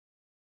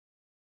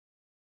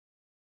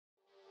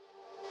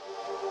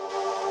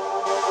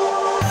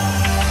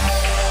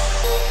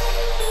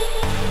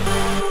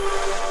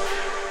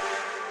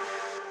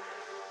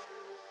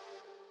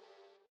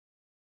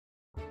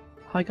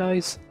Hi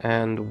guys,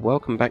 and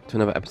welcome back to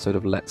another episode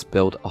of Let's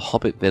Build a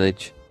Hobbit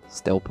Village,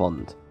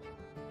 Stillpond.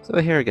 So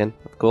we're here again,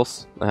 of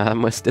course.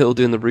 We're still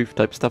doing the roof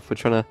type stuff. We're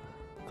trying to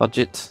fudge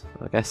it,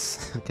 I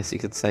guess you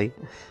could say.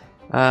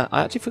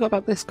 I actually forgot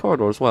about this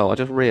corridor as well. I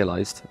just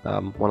realised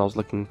when I was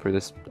looking through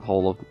this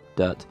hole of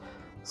dirt.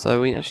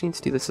 So we actually need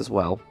to do this as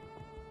well.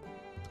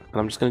 And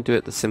I'm just going to do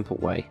it the simple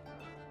way,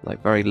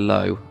 like very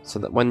low, so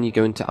that when you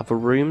go into other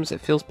rooms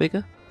it feels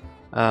bigger.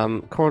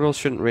 Corridors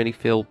shouldn't really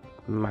feel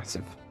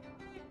massive.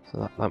 So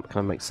that kind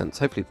of makes sense.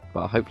 Hopefully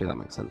that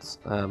makes sense.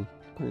 I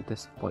need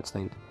this white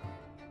stained.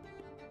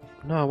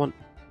 No,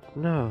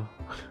 no.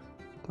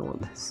 I don't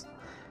want this.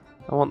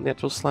 I want the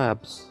actual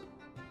slabs.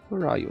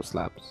 Where are your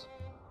slabs?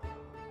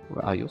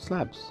 Where are your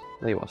slabs?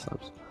 There you are,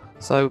 slabs.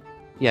 So,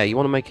 yeah, you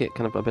want to make it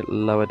kind of a bit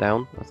lower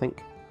down, I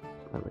think.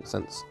 That makes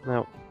sense.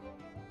 Now,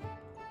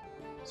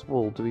 this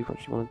wall, do we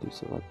actually want to do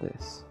something like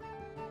this?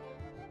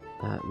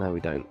 No,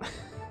 we don't.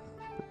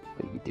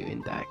 What are you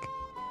doing, Dak?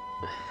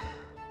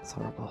 It's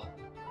horrible.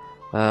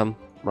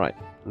 Right,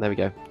 there we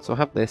go. So I'll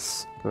have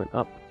this going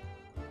up.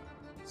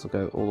 So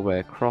go all the way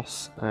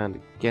across,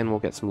 and again we'll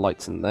get some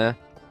lights in there.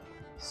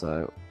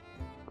 So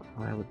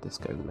where would this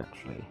go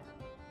naturally?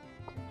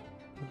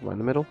 Right in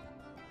the middle.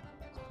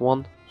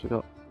 One. So we've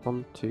got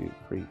 1, 2,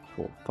 3,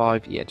 4,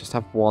 5. Yeah, just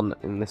have one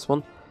in this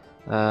one.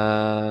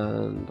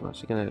 And I'm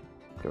actually going to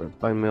get rid of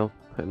bone meal,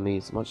 put in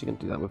these. I'm actually going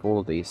to do that with all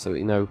of these so that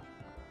you know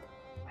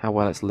how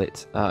well it's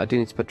lit. I do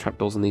need to put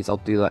trapdoors in these. I'll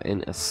do that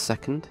in a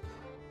second.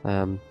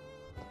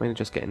 Mainly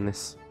just getting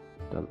this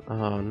done.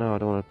 Oh no, I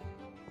don't want to.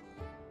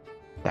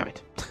 Damn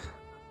it.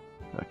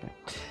 Okay.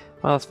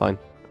 Well, that's fine.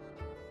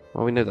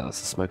 Well, we know that that's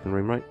the smoking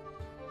room, right?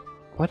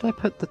 Why did I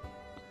put the...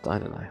 I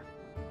don't know.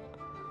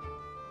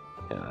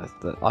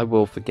 Yeah, I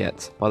will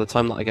forget by the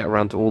time that I get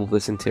around to all of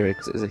this interior,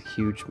 because it is a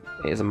huge...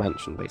 It is a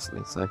mansion,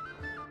 basically, so...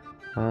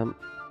 now,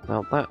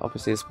 that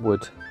obviously is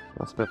wood.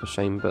 That's a bit of a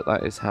shame, but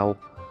that is how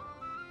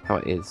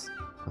it is,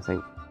 I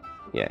think.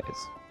 Yeah, it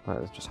is.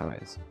 That is just how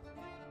it is.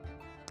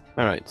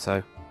 Alright,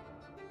 so...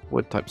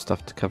 wood type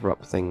stuff to cover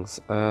up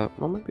things. Well,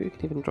 maybe we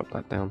could even drop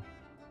that down.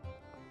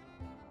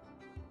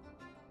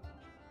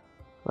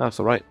 Oh, that's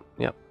alright.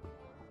 Yep.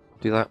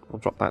 Do that. We'll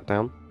drop that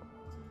down.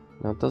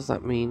 Now, does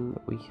that mean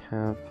that we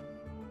have...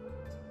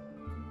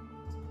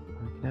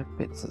 We can have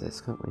bits of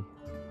this, can't we?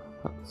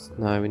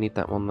 No, we need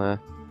that one there.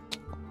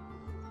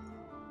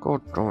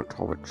 God damn it,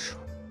 hobbits.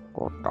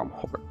 God damn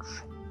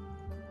hobbits.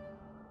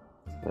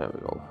 There we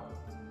go.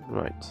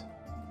 Right.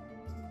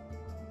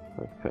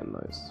 We can put in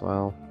those as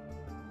well.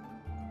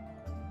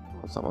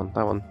 What's that one?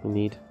 That one we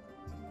need.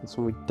 This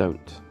one we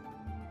don't.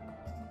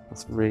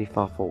 That's really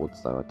far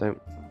forwards though. I don't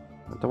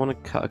want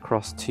to cut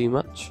across too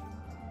much.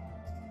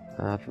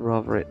 I'd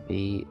rather it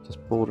be just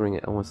bordering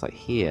it almost like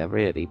here,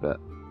 really, but...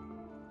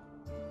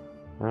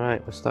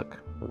 Alright, we're stuck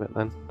a bit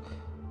then.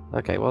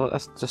 Okay, well,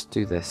 let's just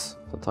do this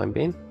for the time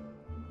being.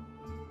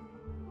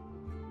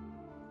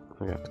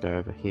 We have to go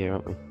over here,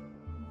 aren't we?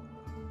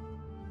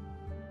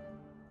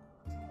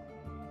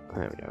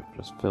 There we go.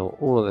 Just fill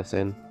all of this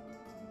in.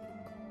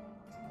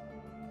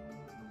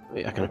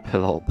 Yeah, I'm going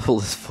to pull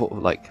this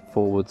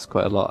forwards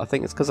quite a lot. I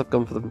think it's because I've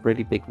gone for the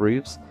really big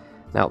roofs.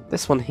 Now,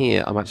 this one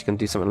here, I'm actually going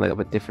to do something a little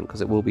bit different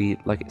because it will be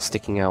like it's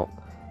sticking out.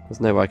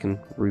 There's no way I can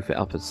roof it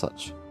up as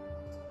such.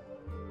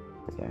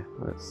 Okay,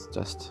 let's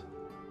just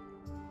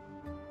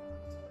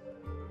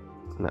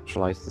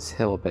naturalise this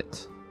hill a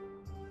bit.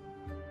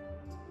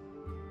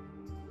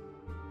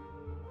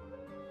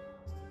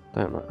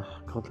 Don't know. Oh,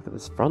 God, look at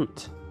this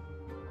front.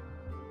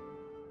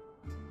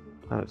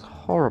 That is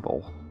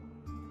horrible.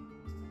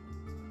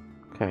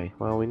 Okay,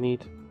 well we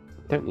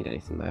don't need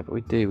anything there, but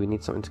we do. We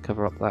need something to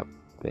cover up that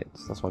bit,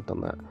 so that's why I've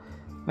done that.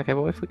 Okay,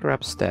 well if we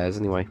grab stairs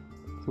anyway,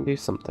 we can do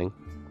something.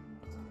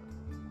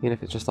 Even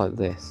if it's just like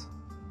this.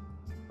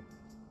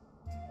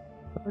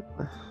 It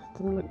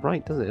doesn't look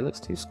right, does it? It looks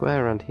too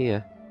square around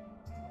here.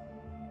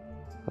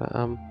 But,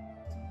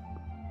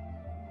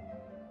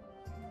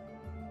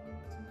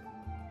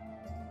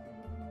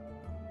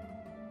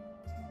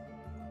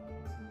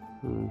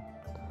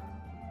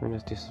 let me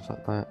just do stuff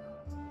like that.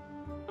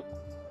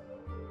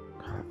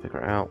 Can't figure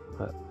it out,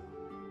 but...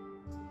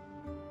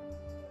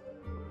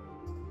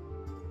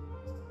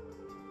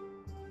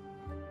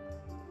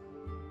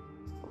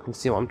 You can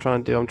see what I'm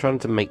trying to do. I'm trying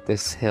to make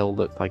this hill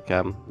look like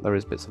there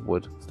is bits of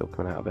wood still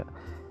coming out of it.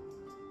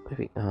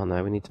 Maybe... Oh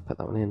no, we need to put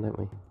that one in, don't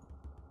we?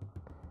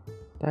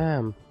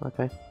 Damn,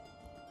 okay.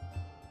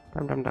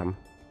 Damn.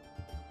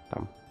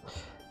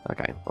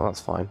 Okay, well that's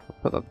fine. I'll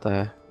put that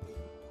there.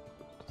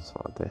 Just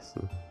like this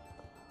and...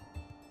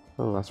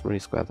 Oh, that's really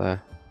square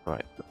there.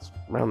 Right, let's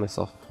round this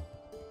off.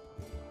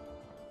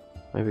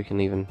 Maybe we can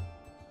even...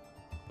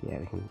 Yeah,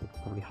 we can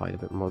probably hide a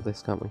bit more of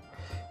this, can't we?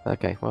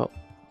 Okay, well,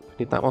 we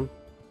need that one.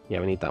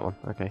 Yeah, we need that one.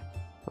 Okay,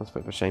 that's a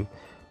bit of a shame.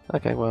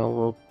 Okay, well,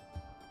 we'll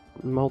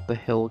mould the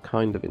hill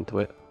kind of into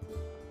it.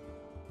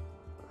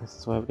 This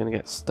is where we're going to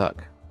get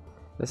stuck.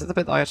 This is the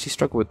bit that I actually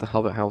struggle with the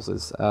Hobbit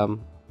houses.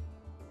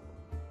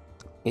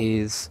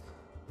 Is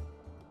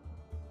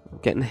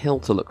getting the hill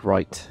to look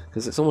right,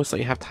 because it's almost like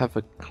you have to have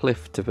a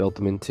cliff to build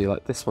them into.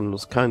 Like this one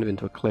was kind of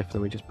into a cliff,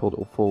 then we just pulled it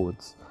all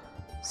forwards.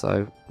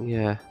 So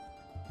yeah,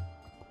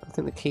 I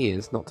think the key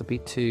is not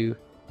to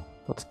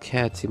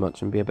care too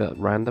much and be a bit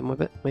random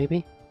with it.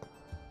 Maybe.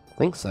 I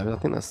think so. I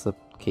think that's the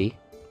key,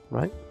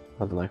 right?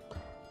 I don't know.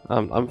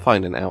 I'm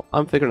finding it out.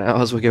 I'm figuring it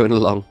out as we're going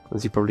along,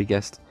 as you probably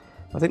guessed.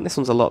 I think this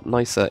one's a lot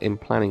nicer in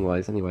planning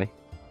wise, anyway.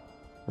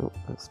 Oh,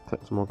 let's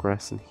put some more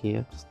grass in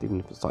here, just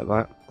even if it's like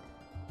that.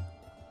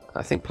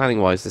 I think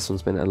planning-wise, this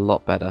one's been a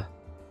lot better.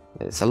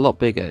 It's a lot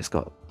bigger. It's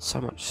got so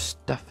much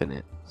stuff in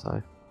it.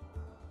 So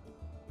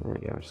there we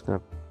go. I'm just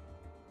gonna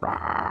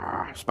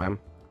spam.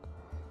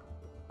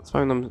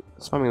 Spamming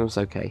them's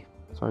okay.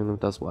 Spamming them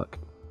does work.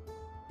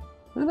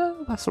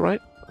 No, that's all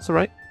right. That's all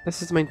right.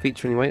 This is the main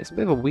feature anyway. It's a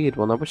bit of a weird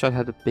one. I wish I'd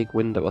had a big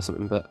window or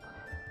something, but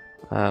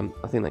I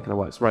think that kind of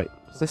works. Right.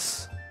 Is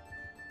this?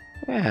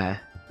 Yeah.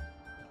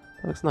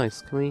 That looks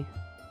nice. Can we?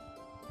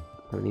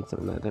 Oh, we need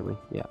something there, don't we?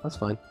 Yeah, that's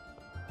fine.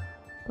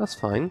 That's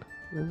fine.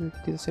 Maybe we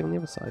could do the same on the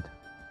other side.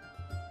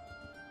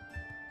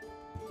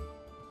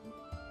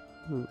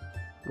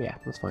 Yeah,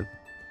 that's fine.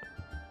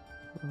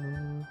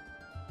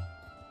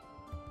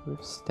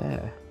 With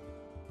stair.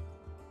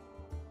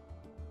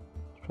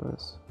 Let's try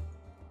this.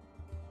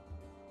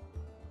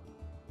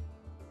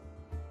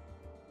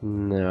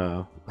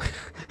 No.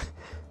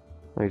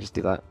 Maybe just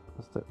do that.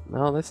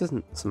 No, this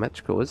isn't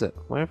symmetrical, is it?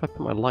 Where have I put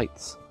my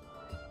lights?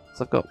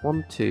 So I've got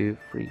 1, 2,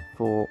 3,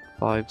 4,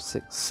 5,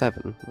 6,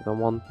 7. I've got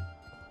 1.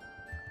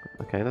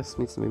 Okay, this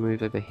needs to be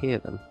moved over here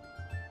then.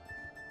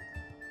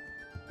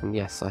 And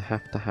yes, I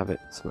have to have it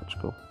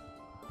symmetrical.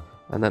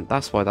 And then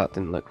that's why that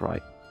didn't look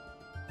right.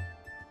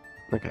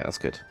 Okay, that's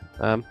good.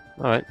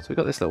 Alright, so we've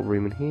got this little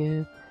room in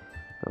here.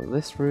 Got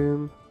this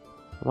room.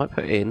 I might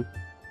put in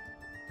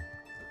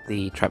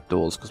the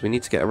trapdoors, because we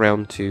need to get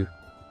around to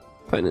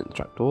putting in the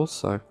trapdoors,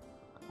 so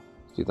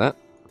let's do that.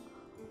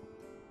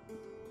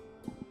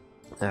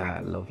 Ah,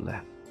 lovely.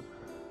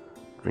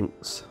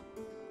 Drinks.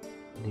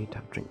 Need to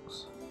have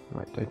drinks.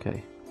 Right,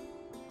 okay.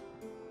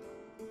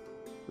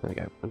 There we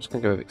go. I'm just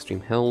going to go with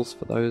extreme hills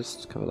for those,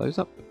 to cover those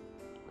up.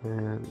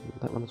 And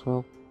that one as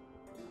well.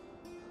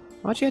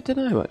 Actually, I don't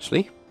know,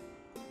 actually.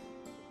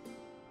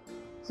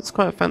 This is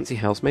quite a fancy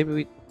house.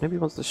 Maybe he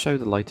wants to show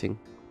the lighting.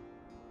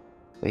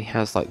 He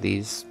has, like,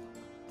 these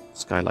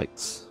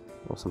skylights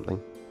or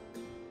something.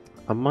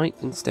 I might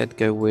instead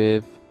go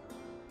with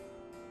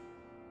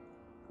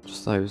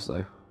just those,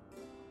 though.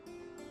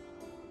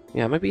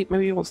 Yeah, maybe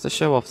he wants to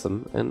show off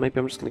them, and maybe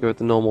I'm just going to go with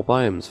the normal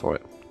biomes for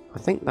it. I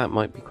think that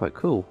might be quite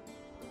cool.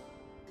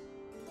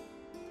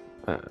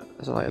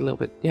 Is it like a little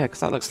bit? Yeah,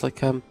 because that looks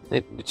like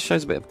it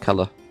shows a bit of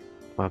colour.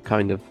 Well,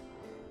 kind of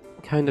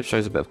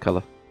shows a bit of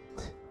colour.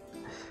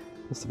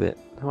 Just a bit.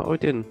 What are we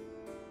doing?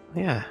 Oh,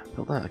 yeah,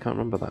 built that. I can't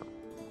remember that.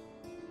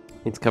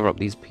 Need to cover up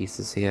these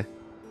pieces here.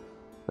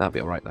 That'll be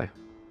alright though.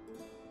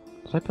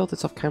 Did I build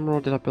this off camera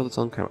or did I build this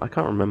on camera? I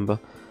can't remember.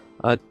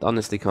 I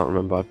honestly can't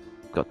remember.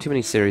 I've got too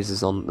many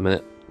series on at the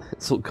minute.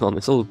 It's all gone.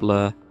 It's all a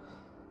blur.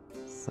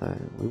 So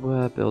we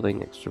were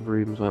building extra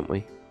rooms, weren't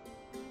we?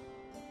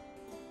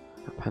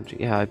 A pantry.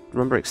 Yeah, I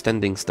remember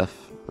extending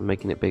stuff and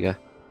making it bigger.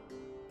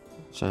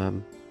 Which,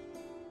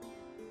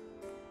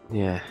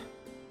 yeah.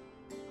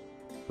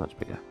 Much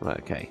bigger. Right,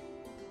 okay.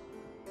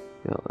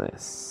 Got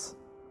this.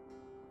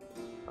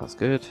 That's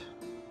good.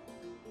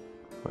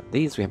 Right,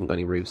 these we haven't got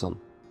any roofs on.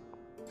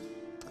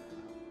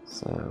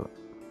 So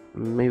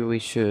maybe we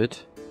should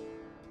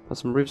put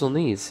some roofs on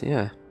these.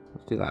 Yeah,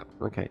 let's do that.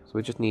 Okay, so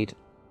we just need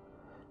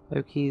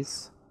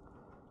oakies,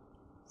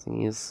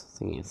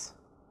 thingies.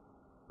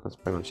 That's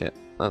pretty much it.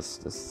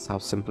 That's how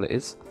simple it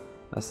is.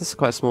 This is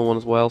quite a small one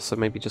as well, so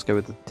maybe just go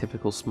with the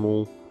typical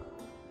small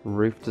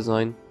roof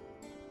design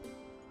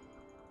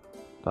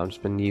that I've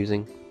just been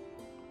using.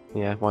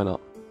 Yeah, why not?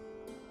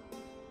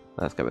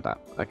 Let's go with that.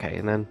 Okay,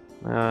 and then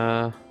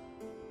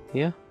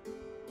here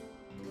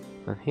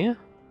and here.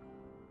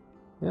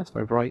 Yeah, it's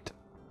very bright.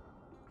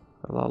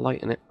 A lot of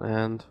light in it,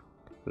 and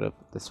get rid of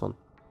this one.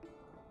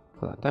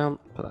 Put that down.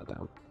 Put that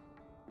down.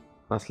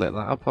 Let's lit that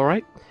up. All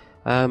right.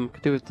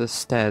 Could do with the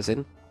stairs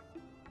in.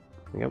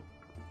 There we go.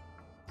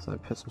 So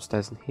put some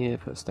stairs in here.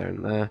 Put a stair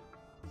in there.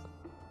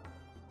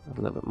 Add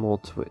a little bit more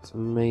to it.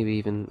 Maybe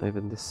even over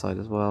this side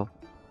as well.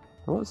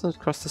 Oh, what's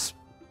across this?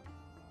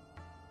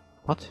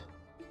 What?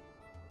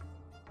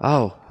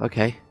 Oh,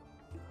 okay.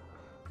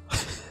 I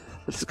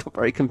just got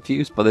very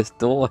confused by this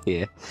door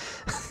here.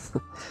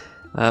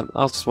 I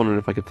was just wondering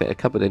if I could fit a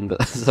cupboard in, but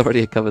there's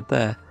already a cupboard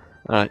there.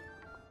 Alright.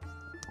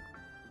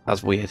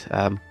 That's weird.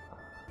 Oh,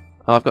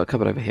 I've got a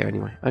cupboard over here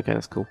anyway. Okay,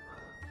 that's cool.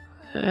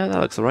 Yeah, that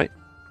looks alright.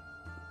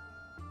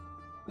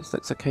 This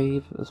looks a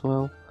cave as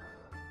well.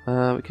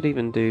 We could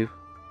even do...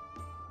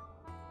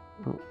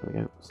 Oh, there we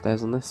go.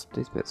 Stairs on these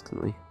bits,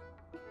 couldn't we?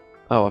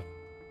 Oh,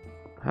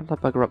 how did I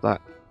bugger up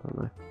that? I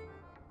don't know.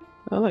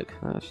 Oh look,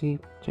 that actually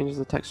changes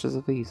the textures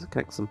of these. It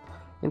connects them.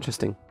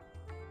 Interesting.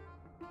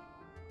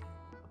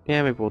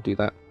 Yeah, maybe we'll do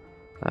that.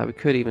 We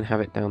could even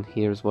have it down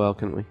here as well,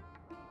 couldn't we?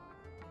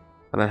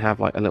 And then have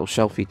like a little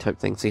shelfie type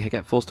thing, so you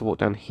get forced to walk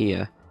down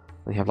here,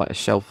 They have like a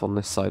shelf on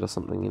this side or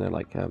something, you know,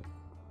 like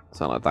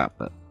something like that,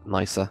 but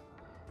nicer.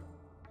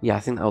 Yeah, I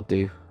think that'll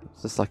do.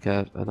 It's just like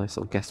a nice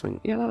little guest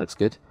wing. Yeah, that looks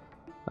good.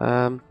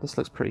 This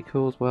looks pretty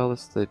cool as well.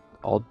 This is the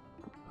odd,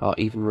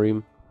 even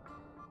room.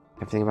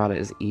 Everything about it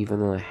is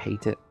even, and I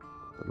hate it.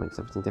 That makes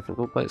everything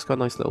difficult, but it's got a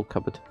nice little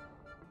cupboard,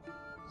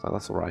 so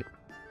that's all right.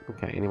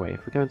 Okay. Anyway,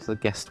 if we go into the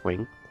guest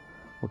wing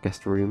or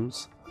guest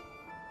rooms,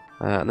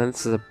 and then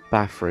this is a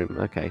bathroom.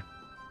 Okay.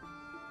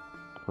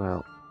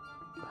 Well,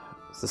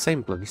 it's the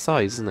same bloody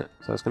size, isn't it?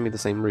 So it's going to be the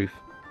same roof.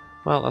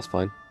 Well, that's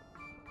fine.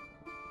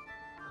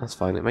 That's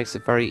fine. It makes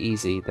it very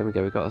easy. There we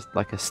go. We've got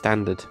like a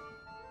standard.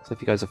 So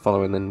if you guys are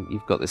following, then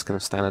you've got this kind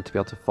of standard to be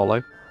able to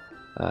follow.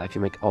 If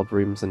you make odd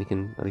rooms, then you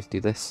can at least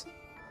do this.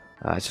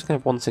 It's just going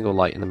to have one single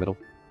light in the middle.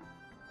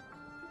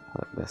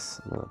 Like this.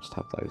 And then I'll just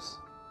have those.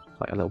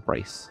 Like a little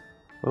brace.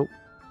 Oh.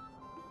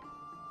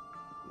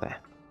 There.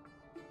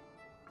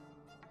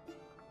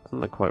 Doesn't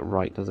look quite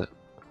right, does it?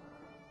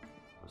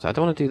 So I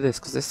don't want to do this,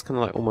 because this is kind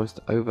of like almost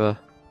over...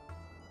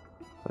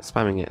 like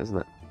spamming it, isn't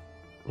it?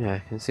 Yeah,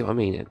 can you see what I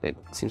mean? It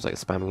seems like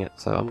it's spamming it,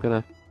 so I'm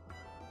going to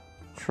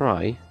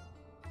try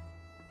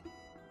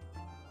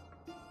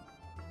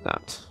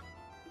that.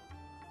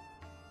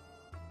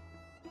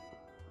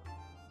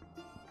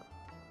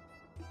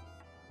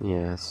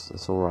 Yes,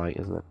 it's alright,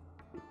 isn't it?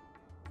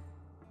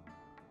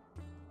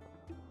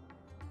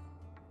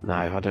 No,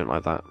 I don't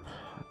like that.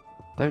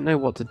 Don't know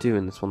what to do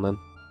in this one then.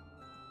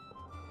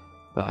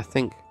 But I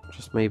think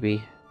just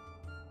maybe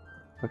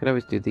I could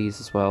always do these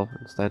as well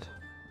instead.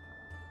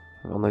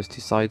 On those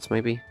two sides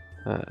maybe.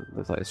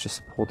 Looks like it's just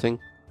supporting.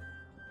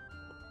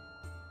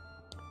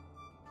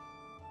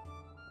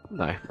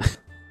 No.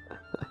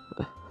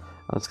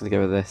 I'm just going to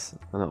go with this.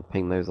 I'm not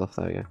ping those off.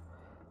 There we go.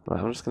 Right,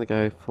 I'm just going to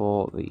go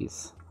for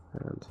these.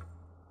 And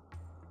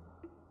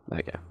there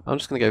we go. I'm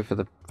just going to go for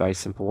the very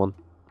simple one.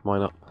 Why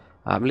not?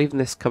 I'm leaving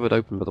this cupboard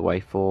open, by the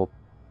way, for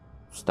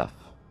stuff.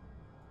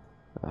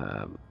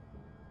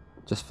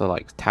 Just for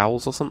like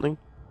towels or something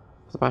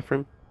for the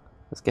bathroom.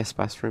 Let's guest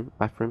bathroom.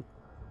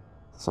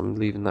 So I'm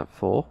leaving that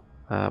for.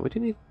 We do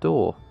need a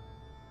door.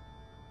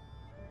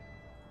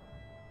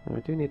 Yeah,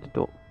 we do need a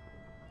door.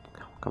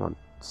 Oh, come on,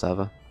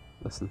 server.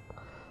 Listen.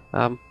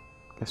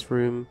 Guest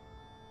room.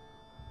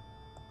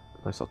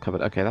 Nice little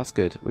cupboard. Okay, that's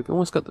good.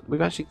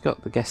 We've actually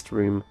got the guest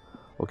room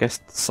or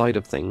guest side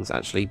of things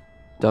actually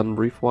done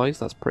roof-wise.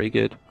 That's pretty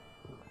good.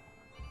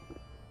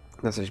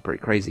 That's actually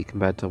pretty crazy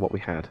compared to what we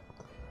had.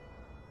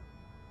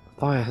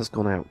 Fire has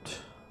gone out,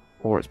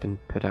 or it's been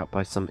put out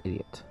by some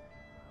idiot.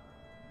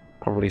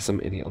 Probably some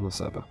idiot on the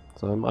server.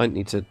 So I might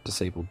need to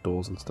disable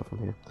doors and stuff on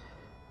here.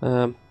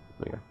 There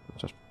we go.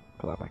 Let's just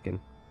put that back in.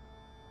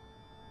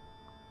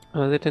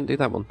 They didn't do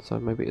that one, so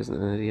maybe it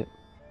isn't an idiot.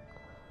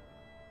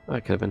 Oh,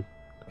 it could have been.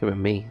 It could have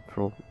been me,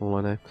 for all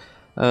I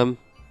know.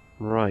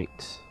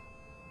 Right.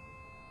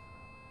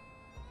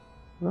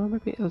 Well,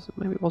 maybe it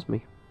was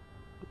me.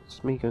 It's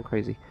just me going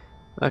crazy.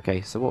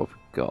 Okay, so what have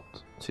we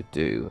got to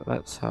do?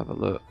 Let's have a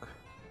look.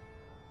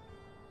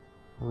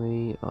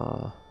 We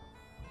are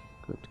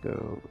going to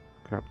go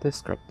grab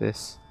this,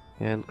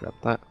 and grab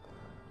that.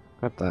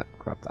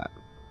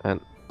 And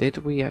did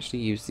we actually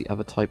use the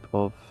other type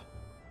of...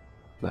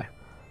 No.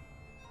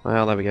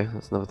 Well, there we go.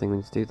 That's another thing we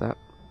need to do that.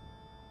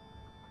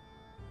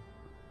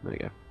 There we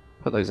go.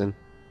 Put those in.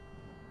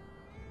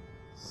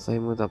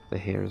 Same with up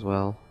here as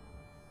well.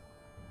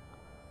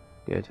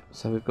 Good.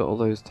 So we've got all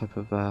those type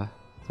of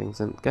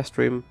things in. Guest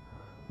room,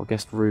 or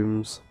guest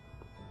rooms,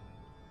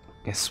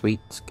 guest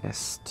suite,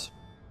 guest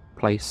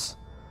place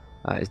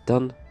is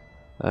done.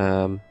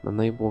 And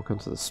they walk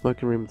onto the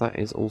smoking room. That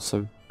is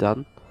also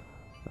done.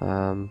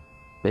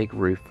 Big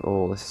roof.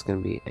 Oh, this is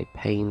going to be a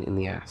pain in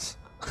the ass.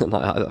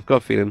 I've got a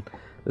feeling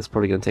this is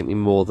probably going to take me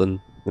more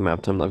than the amount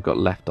of time that I've got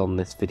left on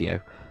this video.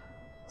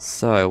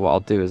 So what I'll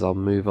do is I'll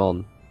move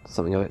on to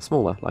something a bit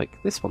smaller,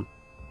 like this one,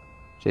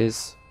 which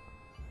is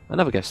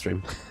another guest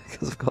room,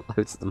 because I've got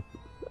loads of them.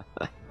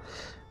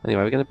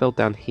 Anyway, we're going to build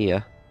down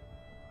here,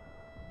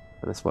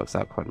 and this works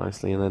out quite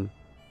nicely, and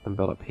then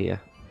build up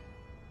here.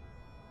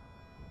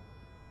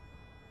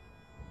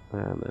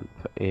 And then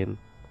put in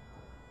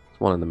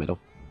one in the middle.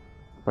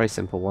 Very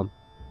simple one.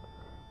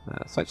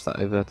 Switch that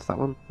over to that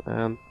one,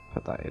 and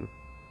put that in.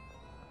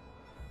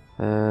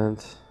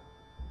 And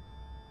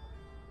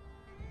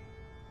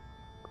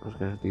I'm just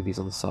going to do these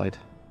on the side.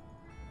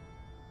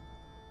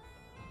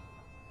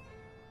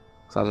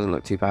 So that doesn't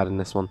look too bad in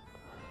this one.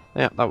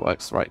 Yeah, that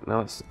works. Right, now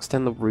let's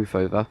extend the roof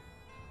over.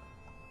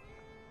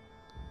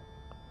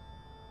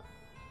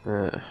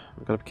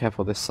 I've got to be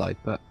careful this side,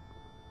 but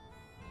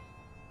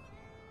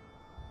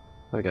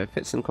there we go. It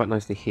fits in quite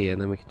nicely here,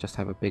 and then we can just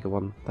have a bigger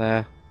one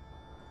there.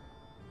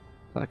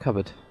 Is that a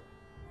cupboard?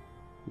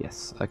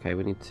 Yes. Okay,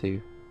 we need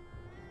to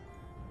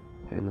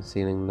put in the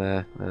ceiling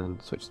there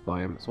and switch the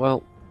biome as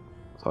well.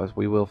 Otherwise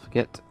we will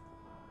forget.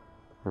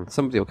 And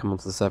somebody will come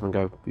onto the server and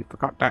go, "You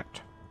forgot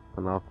that."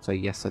 And I'll say,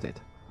 "Yes, I did."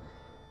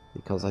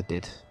 Because I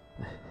did.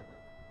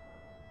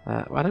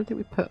 Well, I don't think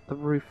we put the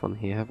roof on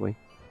here, have we?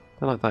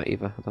 Don't like that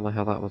either. I don't know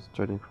how that was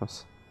joining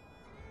across.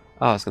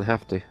 Oh, it's going to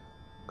have to.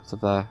 because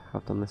of how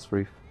I've done this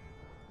roof.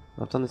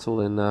 I've done this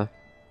all in oak.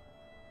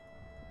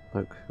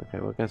 Okay,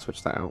 we're going to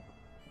switch that out.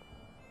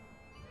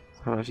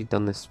 I haven't actually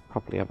done this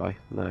properly, have I?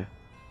 No.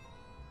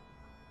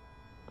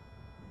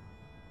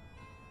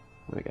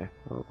 There we go.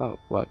 Oh, that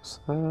works. Is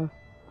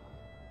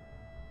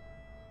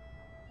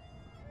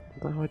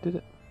that how I did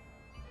it?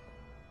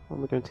 What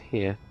am I going to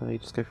here? No, you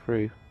just go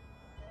through.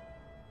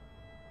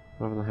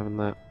 Rather than having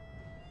that.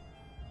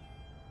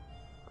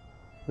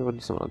 Maybe I'll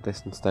do something like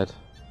this instead.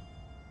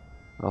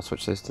 I'll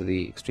switch those to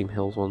the Extreme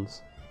Hills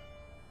ones.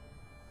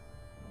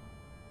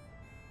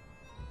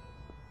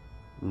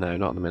 No,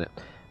 not in a minute.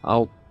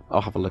 I'll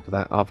have a look at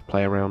that. I'll have a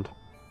play around.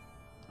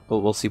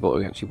 We'll see what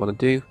we actually want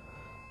to do.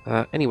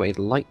 Anyway,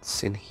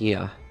 lights in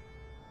here.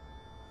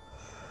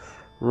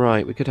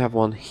 Right, we could have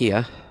one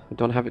here. We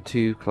don't have it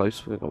too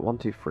close. We've got 1,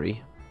 2,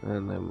 3,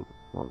 and then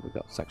what we've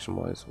got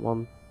section-wise.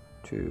 1,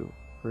 2,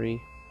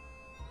 3.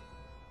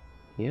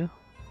 Here.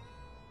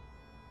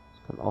 It's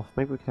kind of off.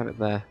 Maybe we could have it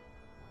there.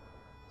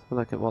 Let's have a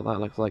look at what that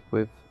looks like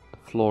with the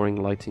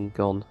flooring lighting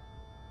gone.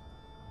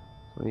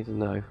 So I need to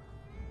know.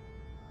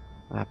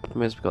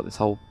 Problem is we've got this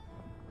whole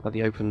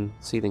bloody open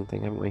ceiling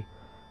thing, haven't we?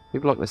 If we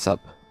block this up,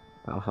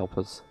 that'll help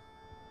us.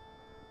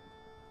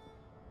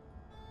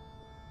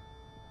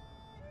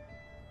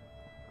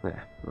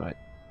 There, right.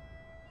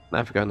 Now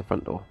if we go in the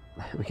front door,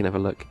 we can have a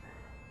look.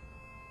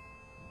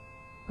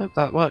 Hope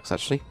that works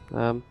actually.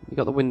 You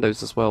got the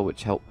windows as well,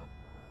 which help.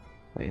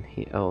 Right in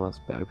here. Oh, that's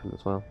a bit open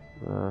as well.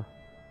 There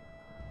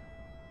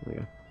we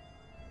go.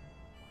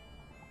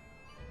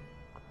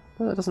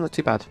 Oh, that doesn't look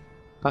too bad.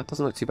 That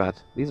doesn't look too bad.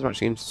 These are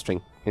actually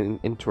interesting.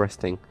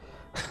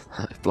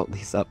 I've blocked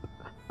these up.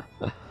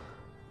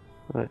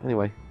 Right,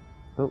 anyway.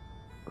 Oh,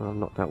 I've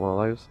knocked out one of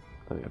those.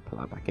 There we go, put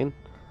that back in.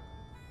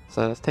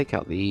 So let's take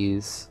out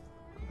these.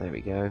 There we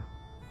go.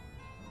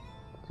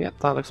 Yep,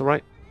 that looks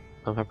alright.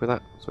 I'm happy with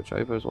that. Switch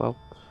over as well.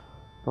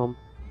 Boom.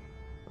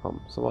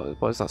 Boom. So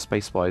what is that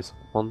space-wise?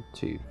 1,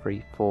 2,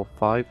 3, 4,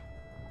 5.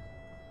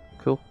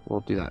 Cool. We'll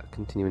do that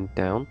continuing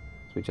down.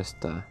 So we just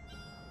fill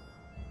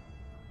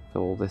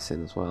all this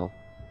in as well.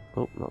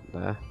 Oh, not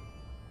there.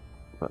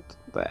 But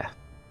there.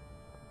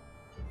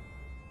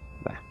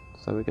 There.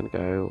 So we're going to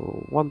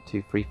go 1,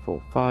 2, 3,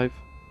 4, 5.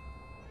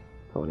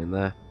 Put one in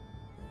there.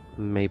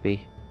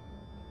 Maybe.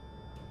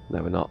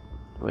 No, we're not.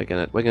 We're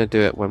gonna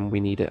do it when we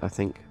need it, I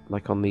think,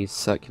 like on these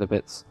circular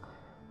bits,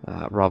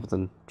 rather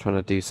than trying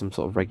to do some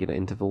sort of regular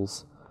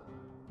intervals.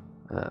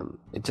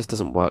 It just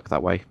doesn't work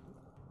that way.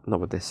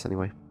 Not with this,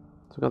 anyway.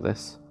 So we've got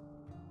this.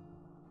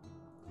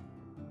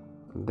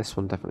 And this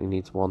one definitely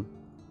needs one.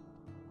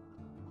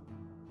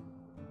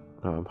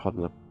 Oh, I'm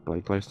holding a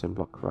bloody glowstone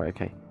block. Right,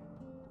 okay.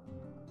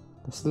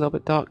 This is a little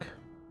bit dark.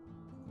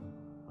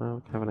 Well,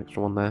 we can have an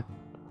extra one there.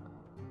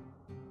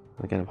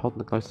 And again, I'm holding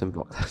the glowstone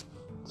block.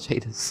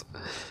 Shaders.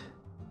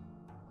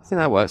 I think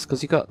that works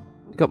because you got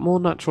more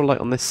natural light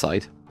on this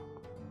side,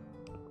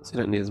 so you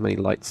don't need as many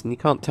lights, and you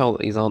can't tell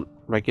that these aren't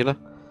regular,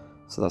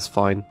 so that's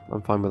fine.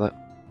 I'm fine with that.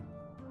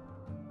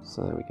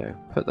 So there we go.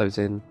 Put those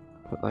in.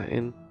 Put that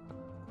in.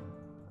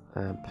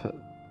 And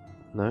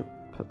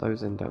put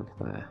those in down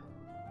there.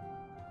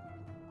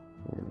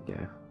 There we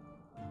go.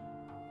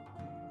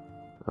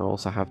 I'll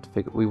also have to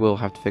figure. We will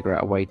have to figure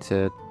out a way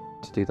to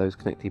do those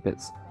connecty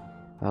bits.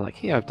 Like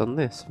here, I've done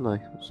this, haven't I?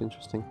 Which is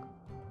interesting.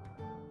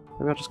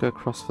 Maybe I'll just go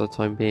across for the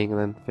time being and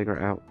then figure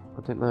it out.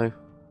 I don't know.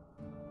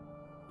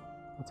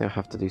 I think I'll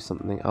have to do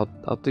something.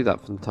 I'll do that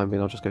for the time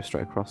being. I'll just go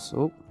straight across.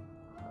 Oh,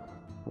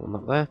 one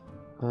up there,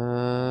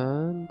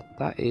 and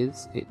that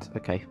is it.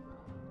 Okay,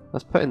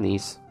 let's put in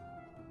these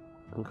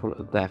and call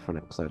it there for an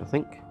episode, I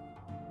think.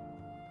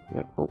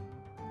 Yep. Oh,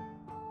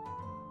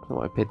 I don't know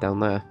what appeared down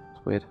there.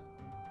 It's weird.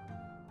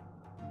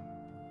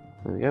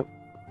 There we go.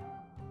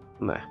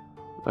 There.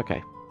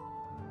 Okay.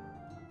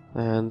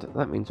 And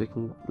that means we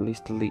can at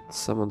least delete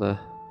some of the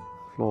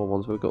floor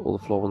ones. We've got all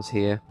the floor ones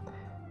here.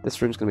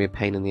 This room's going to be a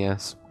pain in the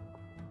ass.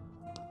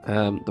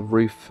 The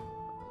roof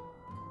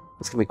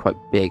is going to be quite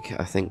big,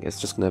 I think.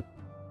 It's just going to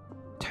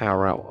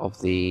tower out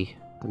of the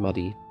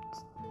muddy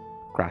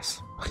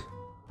grass.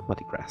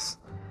 Muddy grass.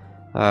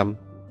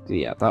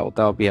 Yeah,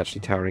 that'll be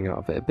actually towering out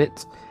of it a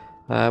bit.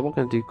 What we're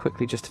going to do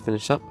quickly just to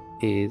finish up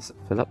is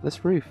fill up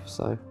this roof.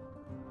 So,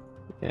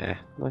 yeah,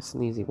 nice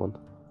and easy one.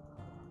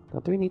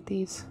 Now, do we need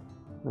these?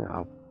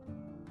 No,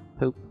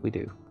 hope we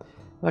do.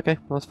 Okay,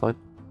 well, that's fine.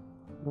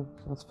 Well,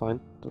 that's fine.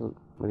 Doesn't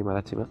really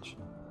matter too much.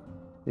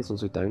 These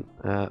ones we don't.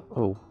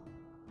 Oh.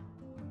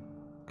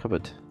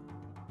 Cupboard.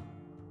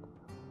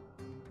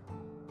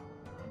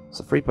 It's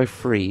a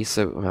 3x3,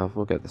 so well,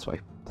 we'll go this way.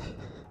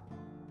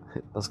 I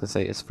was going to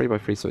say, it's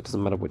 3x3, so it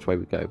doesn't matter which way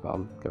we go, but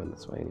I'm going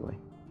this way anyway.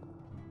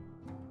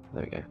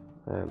 There we go.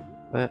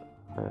 That,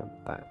 and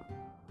that.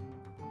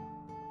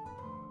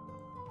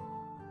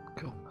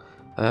 Cool.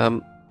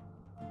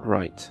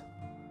 Right.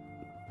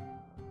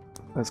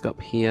 Let's go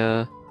up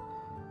here.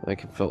 I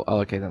can fill. Oh,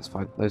 okay, that's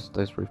fine.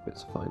 Those roof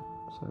bits are fine.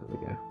 So there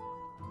we go.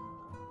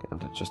 Okay,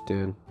 I'm just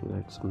doing,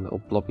 some little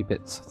blobby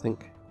bits, I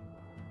think.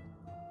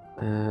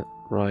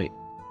 Right.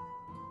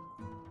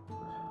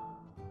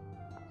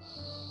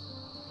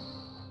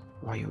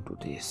 Why you do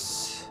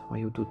this? Why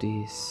you do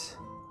this?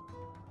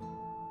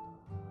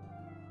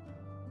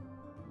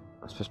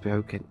 It's supposed to be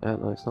oak.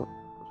 No, it's not.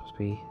 It's supposed to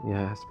be.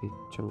 Yeah, it has to be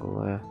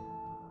jungle there.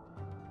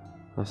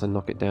 Unless I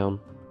knock it down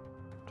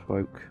to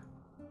oak.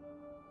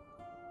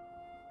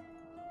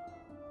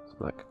 It's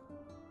like.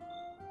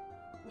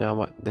 Yeah, I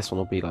might, this one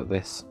will be like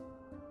this.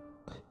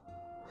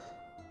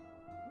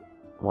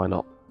 Why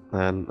not?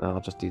 And I'll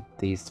just do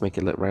these to make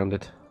it look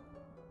rounded.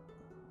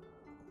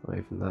 Not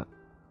even that.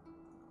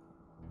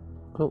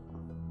 Oh.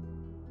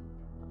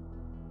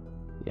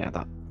 Yeah,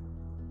 that.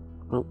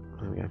 Oh,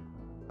 there we go.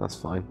 That's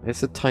fine.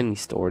 It's a tiny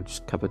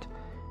storage cupboard.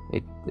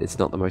 It's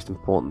not the most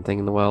important thing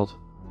in the world.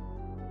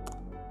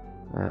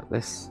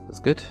 This is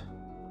good.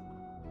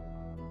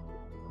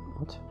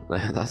 What?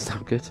 That's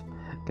not good.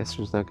 Guest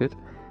room's now good.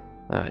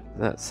 Alright,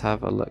 let's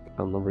have a look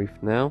on the roof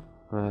now.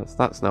 So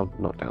that's now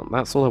knocked down.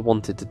 That's all I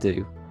wanted to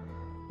do.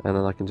 And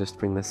then I can just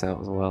bring this out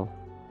as well.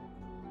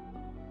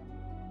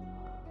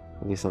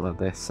 I'll do something like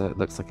this so it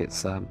looks like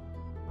it's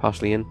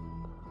partially in.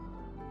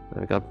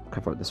 There we go,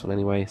 cover up this one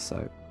anyway,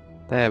 so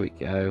there we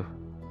go.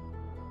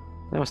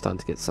 Now we're starting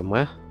to get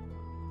somewhere.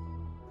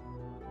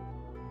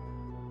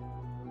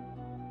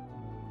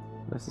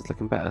 This is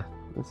looking better.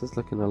 This is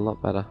looking a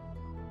lot better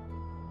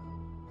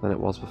than it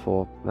was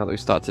before. Now that we've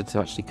started to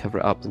actually cover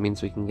it up, it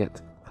means we can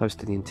get close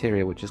to the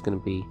interior, which is going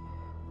to be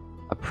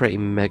a pretty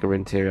mega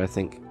interior, I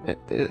think.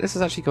 This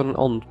has actually gone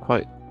on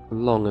quite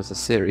long as a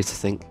series, I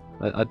think.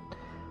 I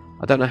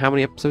don't know how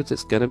many episodes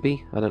it's going to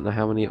be. I don't know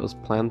how many it was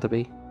planned to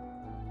be.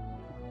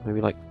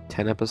 Maybe like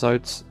 10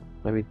 episodes,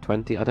 maybe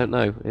 20. I don't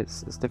know.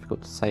 It's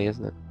difficult to say,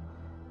 isn't it?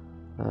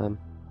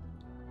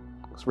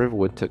 Because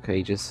Riverwood took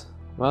ages.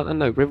 Well,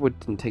 no, Riverwood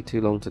didn't take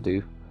too long to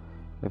do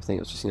everything.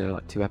 It was just, you know,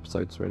 like 2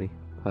 episodes really.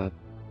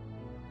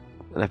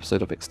 An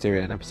episode of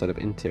exterior, an episode of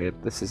interior.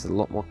 This is a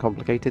lot more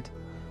complicated.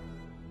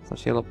 It's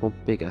actually a lot more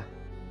bigger.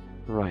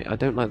 Right, I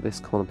don't like this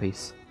corner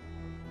piece.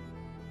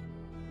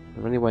 Is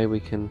there any way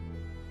we can...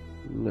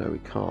 No, we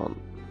can't.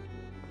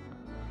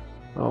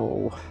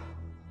 Oh,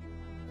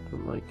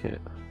 don't like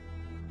it.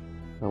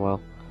 Oh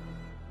well.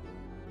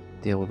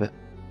 Deal with it.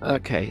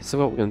 Okay, so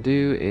what we're going to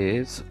do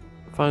is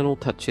final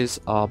touches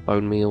our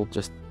bone meal,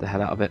 just the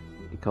hell out of it,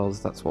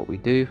 because that's what we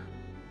do.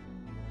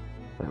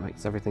 That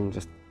makes everything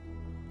just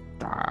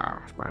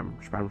spam, spam,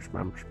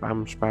 spam,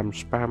 spam, spam,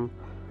 spam.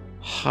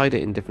 Hide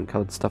it in different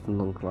coloured stuff and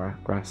long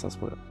grass. That's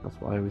what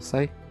I always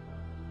say.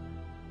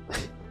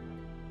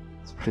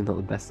 It's probably not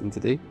the best thing to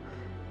do.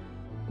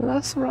 But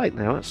that's alright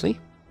now, actually.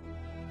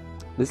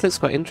 This looks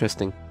quite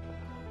interesting.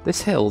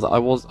 This hill that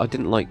I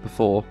didn't like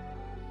before,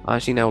 I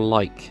actually now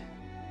like.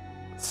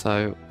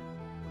 So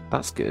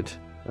that's good.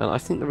 And I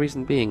think the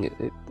reason being,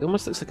 it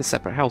almost looks like a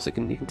separate house. You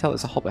can tell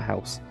it's a Hobbit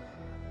house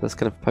that's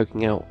kind of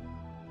poking out.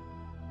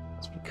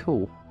 That's pretty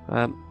cool.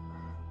 I'm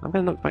going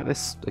to knock back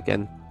this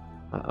again.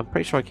 I'm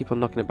pretty sure I keep on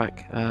knocking it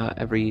back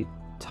every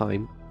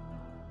time.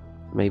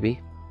 Maybe.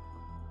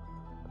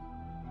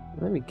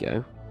 There we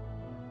go.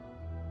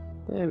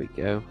 There we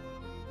go.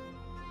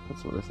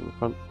 That's what it is in the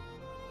front.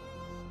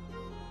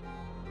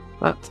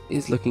 That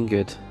is looking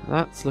good.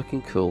 That's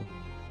looking cool.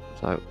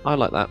 So I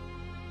like that.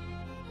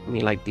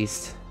 Me like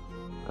this.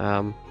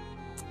 We've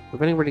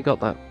only really got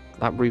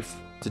that roof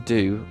to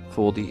do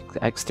for the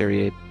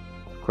exterior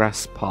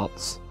grass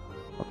parts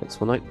of it.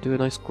 So we'll do a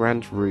nice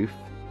grand roof.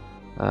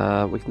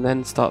 We can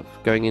then start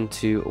going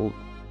into all.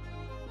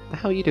 The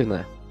hell are you doing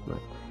there? Right.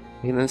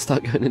 We can then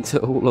start going into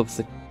all of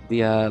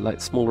the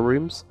like smaller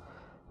rooms.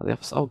 At the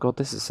office. Oh god,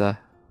 this is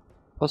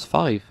plus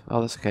 5.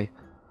 Oh, that's okay.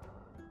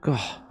 God,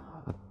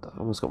 I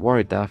almost got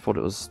worried there. I thought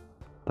it was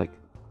like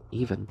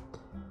even.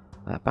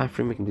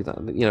 Bathroom, we can do that.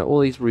 You know, all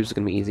these roofs are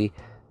going to be easy.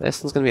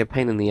 This one's going to be a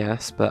pain in the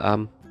ass, but I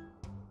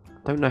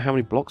don't know how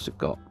many blocks we've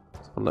got.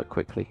 I'll look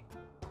quickly.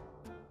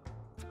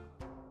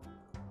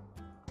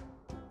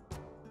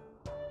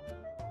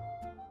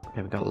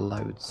 Okay, we've got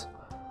loads.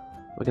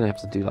 We're going to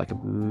have to do like a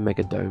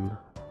mega dome,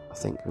 I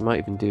think. We might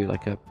even do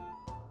like a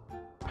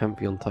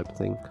Pantheon type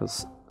thing,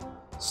 because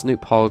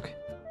Snoop Hogg?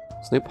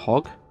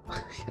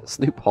 Yeah,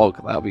 Snoop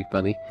Hogg, that would be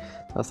funny.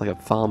 That's like a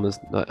farmer's,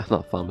 no,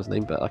 not a farmer's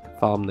name, but like a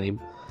farm name.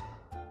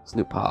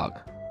 Snoop Hogg.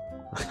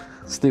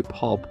 Snoop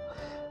Hobb.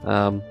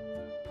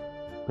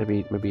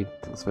 Maybe he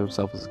thinks of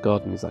himself as a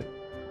god and he's like,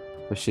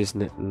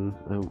 shiznit and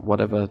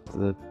whatever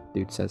the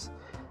dude says.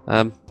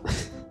 I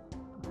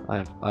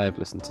have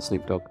listened to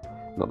Snoop Dogg,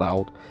 not that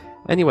old.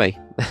 Anyway,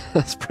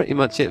 that's pretty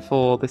much it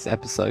for this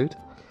episode.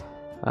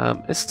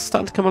 It's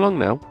starting to come along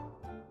now.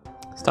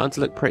 It's starting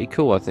to look pretty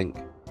cool, I think.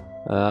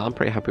 I'm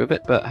pretty happy with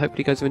it, but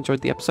hopefully you guys have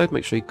enjoyed the episode.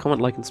 Make sure you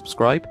comment, like and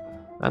subscribe,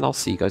 and I'll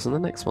see you guys on the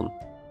next one.